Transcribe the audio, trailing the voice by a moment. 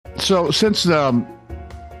So since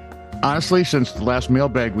honestly, since the last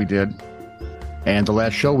mailbag we did and the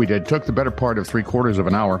last show we did took the better part of 3/4 of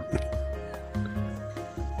an hour.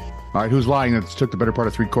 All right, who's lying? It took the better part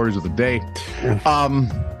of 3/4 of the day.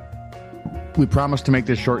 We promised to make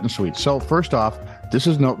this short and sweet. So first off, this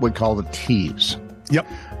is what we call the tease. Yep.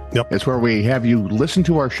 It's where we have you listen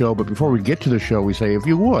to our show, but before we get to the show, we say, if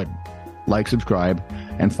you would, like, subscribe,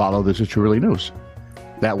 and follow This Is True Really News.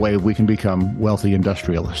 That way we can become wealthy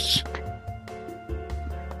industrialists.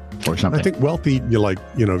 Or something. I think wealthy,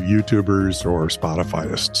 YouTubers or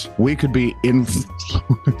Spotifyists. We could be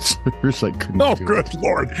influencers. Oh, good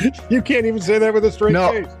Lord. You can't even say that with a straight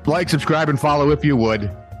face. Like, subscribe, and follow if you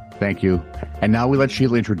would. Thank you. And now we let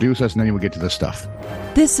Sheila introduce us, and then we'll get to the stuff.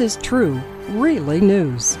 This is True Really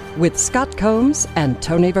News with Scott Combs and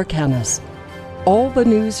Tony Vercanis. All the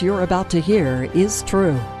news you're about to hear is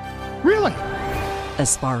true. Really?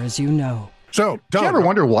 As far as you know. So, do you ever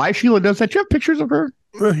wonder why Sheila does that? Do you have pictures of her?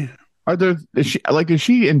 Is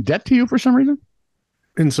she in debt to you for some reason?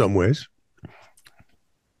 In some ways.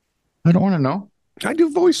 I don't want to know. I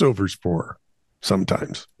do voiceovers for her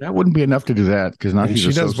sometimes. That wouldn't be enough to do that because now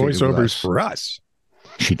she does voiceovers for us.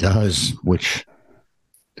 She does, which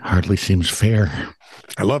hardly seems fair.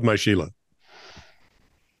 I love my Sheila.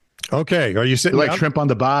 Okay, are you sitting like down? shrimp on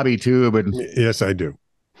the bobby too? But yes, I do.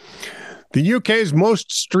 The UK's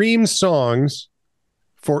most streamed songs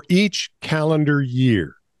for each calendar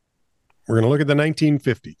year. We're going to look at the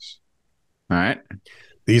 1950s. All right.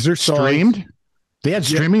 These are songs. Streamed? They had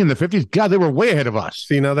streaming in the 50s? God, they were way ahead of us.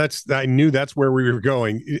 See, now I knew that's where we were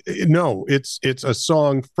going. No, it's a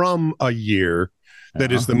song from a year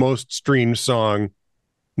that is the most streamed song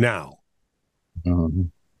now.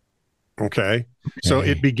 Okay. So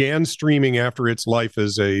it began streaming after its life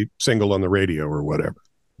as a single on the radio or whatever.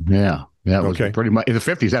 Yeah. That was pretty much in the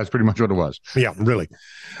 50s. That's pretty much what it was. Yeah, really.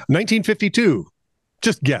 1952.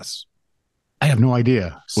 Just guess. I have no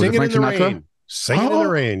idea. Singing in the Rain. Singing in the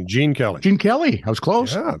Rain. Gene Kelly. Gene Kelly. I was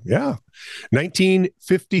close. Yeah.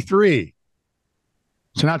 1953.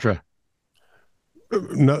 Sinatra.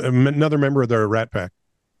 Another member of the Rat Pack.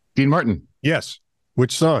 Dean Martin. Yes.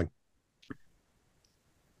 Which song?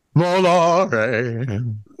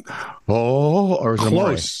 Volare. Oh, or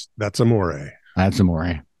close. That's Amore. That's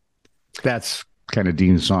Amore. That's kind of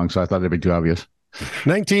Dean's song, so I thought it'd be too obvious.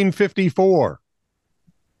 1954.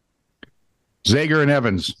 Zager and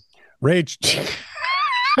Evans. Rage.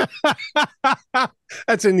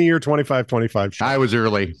 That's in the year 2525. I was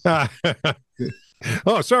early.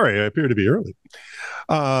 Oh, sorry. I appear to be early.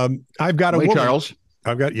 I've got a Ray woman. Charles.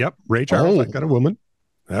 Ray Charles. I've got a woman.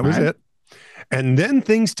 That was it. And then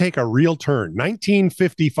things take a real turn.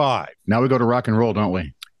 1955. Now we go to rock and roll, don't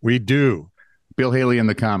we? We do. Bill Haley and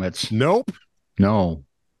the Comets. Nope. No.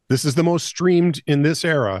 This is the most streamed in this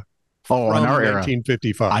era. Oh, in our era.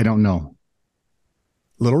 1955. I don't know.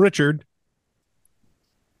 Little Richard.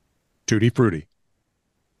 Tutti Frutti.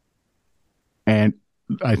 And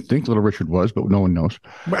I think Little Richard was, but no one knows.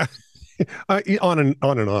 On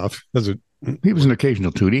and off. He was an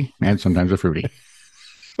occasional Tootie and sometimes a Fruity.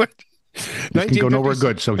 This can go nowhere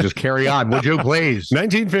good, so just carry on, would you please?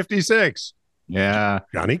 1956. Yeah.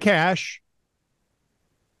 Johnny Cash.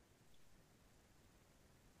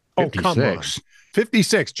 56. Oh, come on.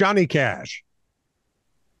 56, Johnny Cash.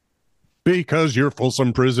 Because you're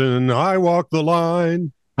Folsom Prison, I walk the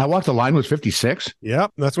line. I Walk the Line was 56?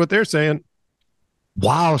 Yep, that's what they're saying.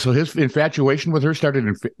 Wow, so his infatuation with her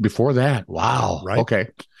started before that. Wow. Right. Okay.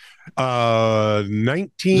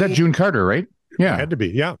 19... Is that June Carter, right? Yeah. It had to be,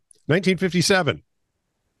 yeah. 1957.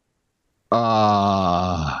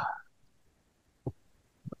 No,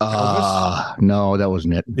 that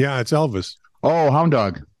wasn't it. Yeah, it's Elvis. Oh, Hound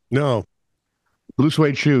Dog. No. Blue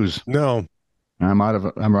Suede Shoes. No. I'm out of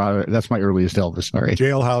it. That's my earliest Elvis. Sorry.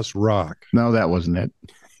 Jailhouse Rock. No, that wasn't it.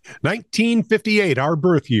 1958, our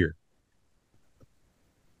birth year.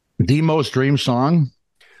 The most streamed song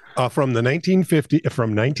from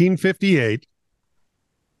 1958.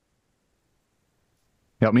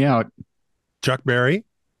 Help me out. Chuck Berry.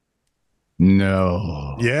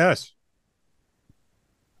 No. Yes.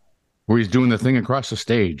 Where he's doing the thing across the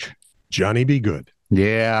stage. Johnny Be Good.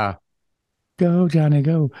 Yeah. Go, Johnny,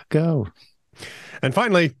 go, go. And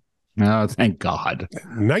finally. Oh, thank God.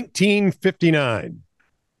 1959.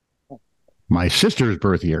 My sister's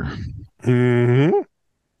birth year. Mm-hmm.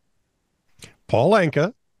 Paul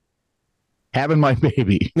Anka. Having My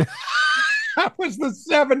Baby. That was the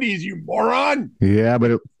 70s, you moron. Yeah,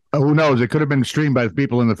 but who knows? It could have been streamed by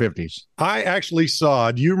people in the 50s. I actually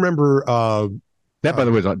saw, do you remember... that, by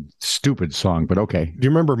the way, is a stupid song, but okay. Do you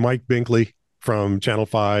remember Mike Binkley from Channel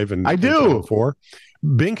 5 and I do. Channel 4?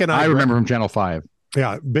 Bink and I remember from Channel 5.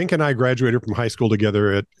 Yeah, Bink and I graduated from high school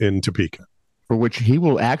together in Topeka. For which he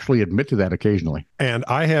will actually admit to that occasionally. And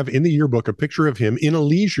I have in the yearbook a picture of him in a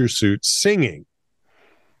leisure suit singing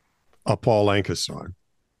a Paul Anka song.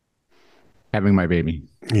 Having my baby.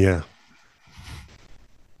 Yeah.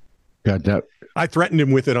 God, that, I threatened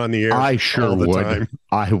him with it on the air. I sure would. Time.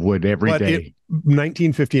 I would every day.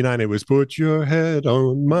 1959, it was "Put Your Head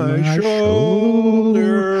on My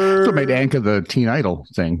Shoulder." That's what made Anka the teen idol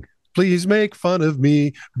thing. Please make fun of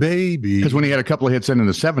me, baby. Because when he had a couple of hits in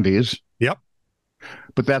the 70s. Yep.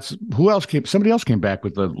 But that's who else came? Somebody else came back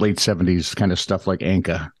with the late 70s kind of stuff like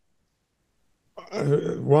Anka.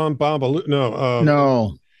 Ron Bamba. No.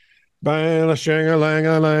 No.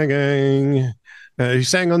 Bang-a-shang-a-lang-a-lang-ang. He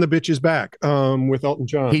sang on the Bitch's Back with Elton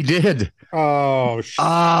John. He did. Oh,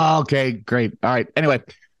 okay, great. All right. Anyway,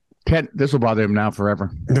 Ted, this will bother him now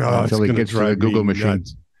forever until he gets to the Google machine.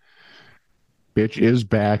 Nuts. Bitch is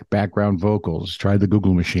back. Background vocals. Try the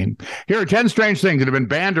Google machine. Here are 10 strange things that have been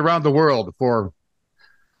banned around the world for,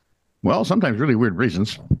 well, sometimes really weird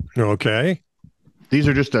reasons. Okay. These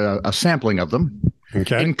are just a sampling of them.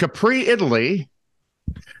 Okay. In Capri, Italy.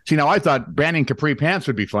 See, now I thought banning capri pants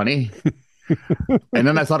would be funny. And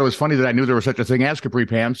then I thought it was funny that I knew there was such a thing as capri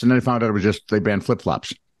pants. And then I found out it was just they banned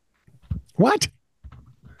flip-flops. What?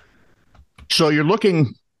 So you're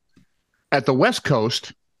looking at the West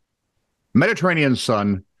Coast, Mediterranean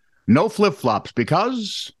sun, no flip-flops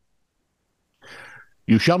because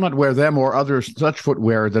you shall not wear them or other such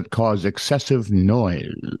footwear that cause excessive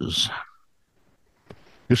noise.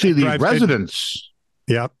 You see, the residents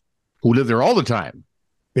who live there all the time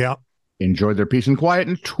enjoy their peace and quiet,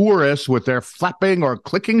 and tourists with their flapping or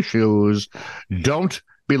clicking shoes don't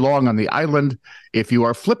belong on the island. If you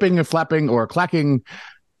are flipping and flapping or clacking,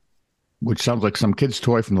 which sounds like some kid's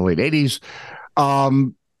toy from the late 80s,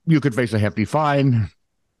 you could face a hefty fine.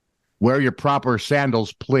 Wear your proper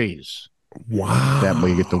sandals, please. Wow. That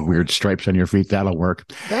way you get the weird stripes on your feet. That'll work.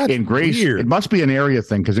 That's in Greece, weird. It must be an area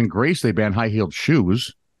thing, because in Greece, they ban high-heeled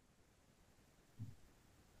shoes.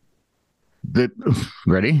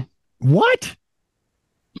 Ready? What?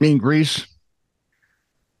 In Greece,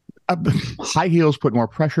 high heels put more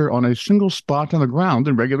pressure on a single spot on the ground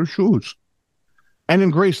than regular shoes. And in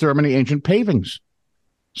Greece, there are many ancient pavings,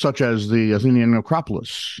 such as the Athenian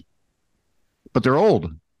Acropolis. But they're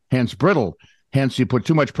old, hence brittle. Hence, you put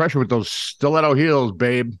too much pressure with those stiletto heels,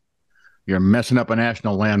 babe. You're messing up a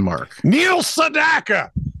national landmark. Neil Sedaka.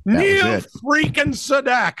 Neil freaking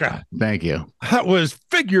Sedaka. Thank you. That was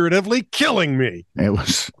figuratively killing me. It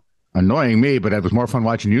was annoying me, but it was more fun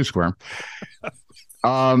watching you squirm.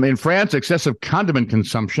 In France, excessive condiment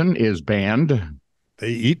consumption is banned.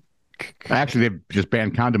 They eat? Actually, they've just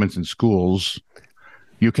banned condiments in schools.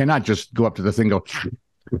 You cannot just go up to the thing and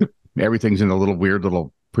go, everything's in a little weird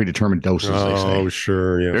little predetermined doses, they say. Oh,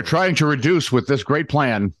 sure, yeah. They're trying to reduce, with this great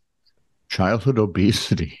plan, childhood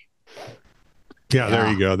obesity. Yeah, there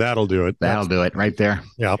you go. That'll do it. That'll do it right there.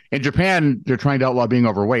 Yeah. In Japan, they're trying to outlaw being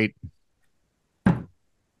overweight.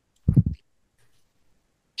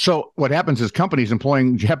 So what happens is companies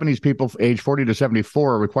employing Japanese people age 40 to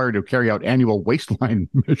 74 are required to carry out annual waistline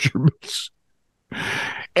measurements.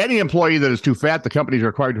 Any employee that is too fat, the companies are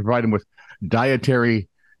required to provide them with dietary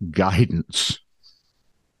guidance.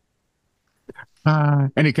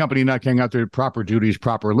 Any company not carrying out their proper duties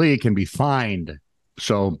properly can be fined.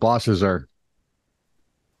 So bosses are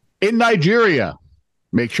in Nigeria.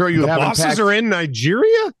 Make sure you have bosses are in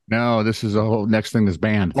Nigeria? No, this is a whole next thing that's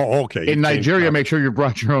banned. Oh, okay. In Nigeria, make sure you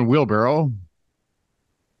brought your own wheelbarrow.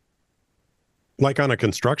 Like on a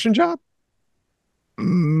construction job?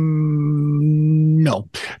 No.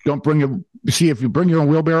 Don't bring your... See, if you bring your own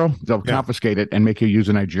wheelbarrow, they'll confiscate it and make you use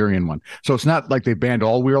a Nigerian one. So it's not like they banned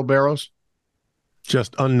all wheelbarrows.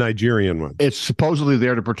 Just un-Nigerian one. It's supposedly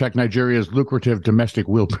there to protect Nigeria's lucrative domestic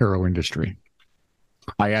wheelbarrow industry.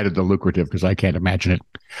 I added the lucrative because I can't imagine it.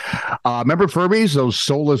 Remember Furbies, those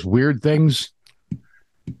soulless weird things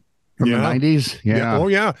from the 90s? Yeah. Oh,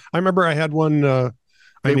 yeah. I remember I had one I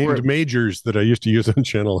named Majors that I used to use on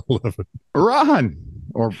Channel 11. Ron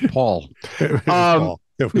or Paul. Paul.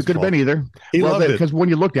 It could have been either. He loved it. Because when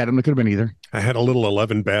you looked at him, it could have been either. I had a little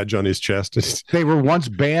 11 badge on his chest. They were once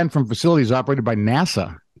banned from facilities operated by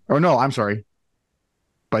NASA. Or no, I'm sorry.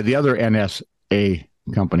 By the other NSA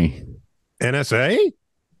company. NSA?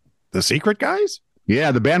 The secret guys?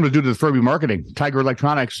 Yeah, the ban was due to the Furby marketing. Tiger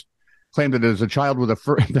Electronics claimed that as a child with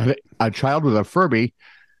a Furby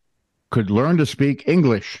could learn to speak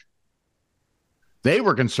English. They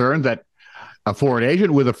were concerned that a foreign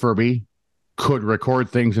agent with a Furby could record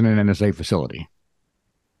things in an NSA facility.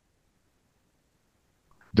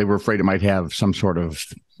 They were afraid it might have some sort of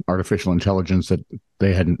artificial intelligence that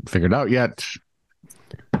they hadn't figured out yet.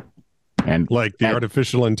 And like the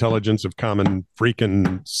artificial intelligence of common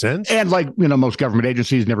freaking sense. And like, most government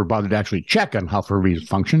agencies never bothered to actually check on how Furbies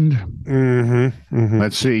functioned. Mm-hmm, mm-hmm.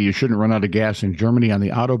 Let's see. You shouldn't run out of gas in Germany on the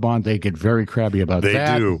Autobahn. They get very crabby about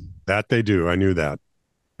that. They do. That they do. I knew that.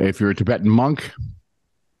 If you're a Tibetan monk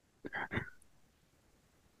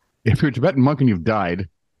and you've died,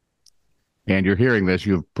 and you're hearing this,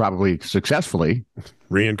 you've probably successfully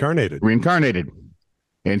reincarnated. And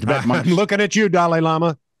Tibetan monks, I'm looking at you, Dalai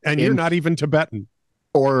Lama, and you're not even Tibetan.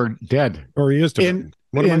 Or dead. Or he is Tibetan.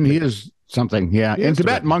 And he is something, yeah. And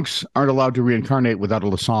Tibetan monks aren't allowed to reincarnate without a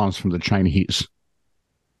licence from the Chinese.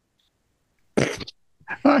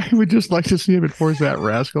 I would just like to see him enforce that,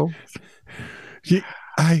 rascal. So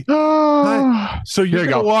you're going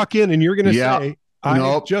to walk in and you're going to say,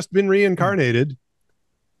 I've just been reincarnated.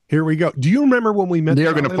 Here we go. Do you remember when we met?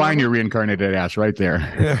 They're going to find your reincarnated ass right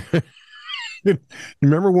there.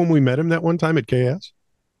 Remember when we met him that one time at KS?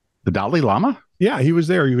 The Dalai Lama? Yeah, he was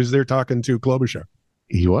there. He was there talking to Klobuchar.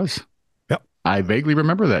 He was? Yep. I vaguely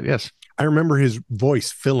remember that, yes. I remember his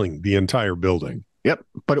voice filling the entire building. Yep,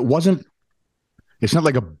 but it's not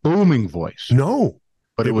like a booming voice. No.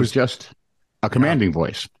 But it was just a commanding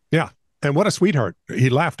voice. Yeah, and what a sweetheart. He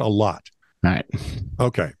laughed a lot. All right.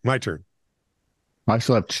 Okay, my turn. I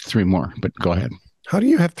still have 3 more, but go ahead. How do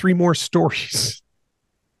you have 3 more stories?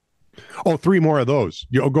 Oh, 3 more of those.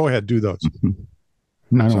 Go ahead, do those.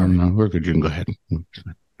 No, we're good. You can go ahead.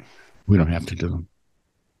 We don't have to do them.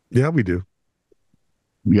 Yeah, we do.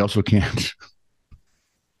 We also can't.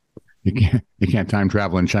 You can't time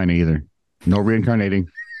travel in China either. No reincarnating.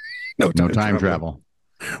 No time travel.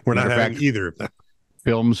 We're not having either of them.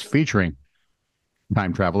 Films featuring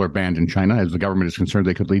time travel are banned in China. As the government is concerned,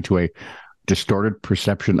 they could lead to a distorted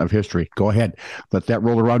perception of history. Go ahead. Let that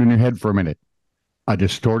roll around in your head for a minute. A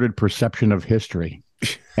distorted perception of history,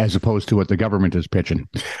 as opposed to what the government is pitching.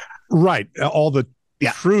 Right. All the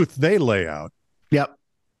truth they lay out. Yep.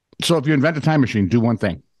 So if you invent a time machine, do one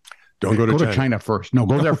thing. Don't go to China first. No,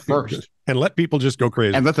 go there first. And let people just go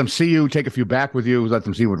crazy. And let them see you, take a few back with you, let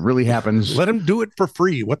them see what really happens. Let them do it for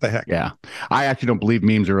free. What the heck? Yeah. I actually don't believe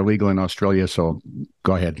memes are illegal in Australia, so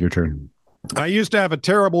go ahead. Your turn. I used to have a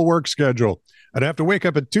terrible work schedule. I'd have to wake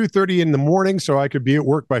up at 2:30 in the morning so I could be at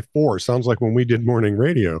work by 4. Sounds like when we did morning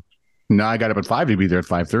radio. No, I got up at 5 to be there at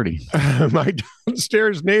 5:30. My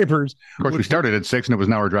downstairs neighbors. Of course, we started at 6 and it was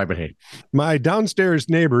an hour drive ahead. My downstairs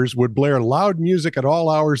neighbors would blare loud music at all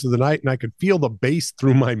hours of the night, and I could feel the bass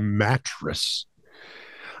through my mattress.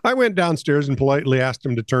 I went downstairs and politely asked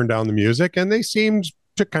them to turn down the music, and they seemed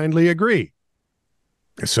to kindly agree.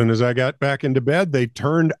 As soon as I got back into bed, they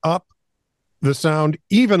turned up the sound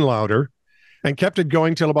even louder and kept it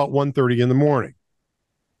going till about 1:30 in the morning.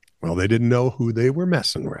 Well, they didn't know who they were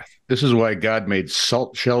messing with. This is why God made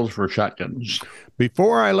salt shells for shotguns.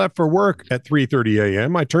 Before I left for work at 3:30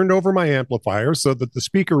 a.m., I turned over my amplifier so that the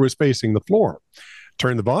speaker was facing the floor,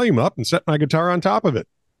 turned the volume up, and set my guitar on top of it,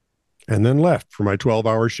 and then left for my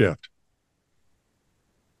 12-hour shift.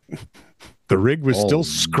 The rig was still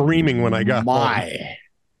screaming when I got home.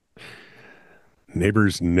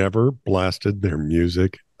 Neighbors never blasted their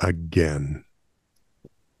music again.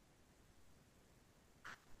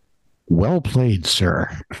 Well played, sir.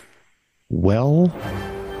 Well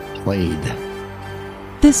played.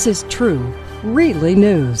 This is true, really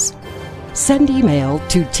news. Send email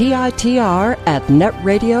to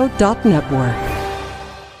TITR@netradio.network.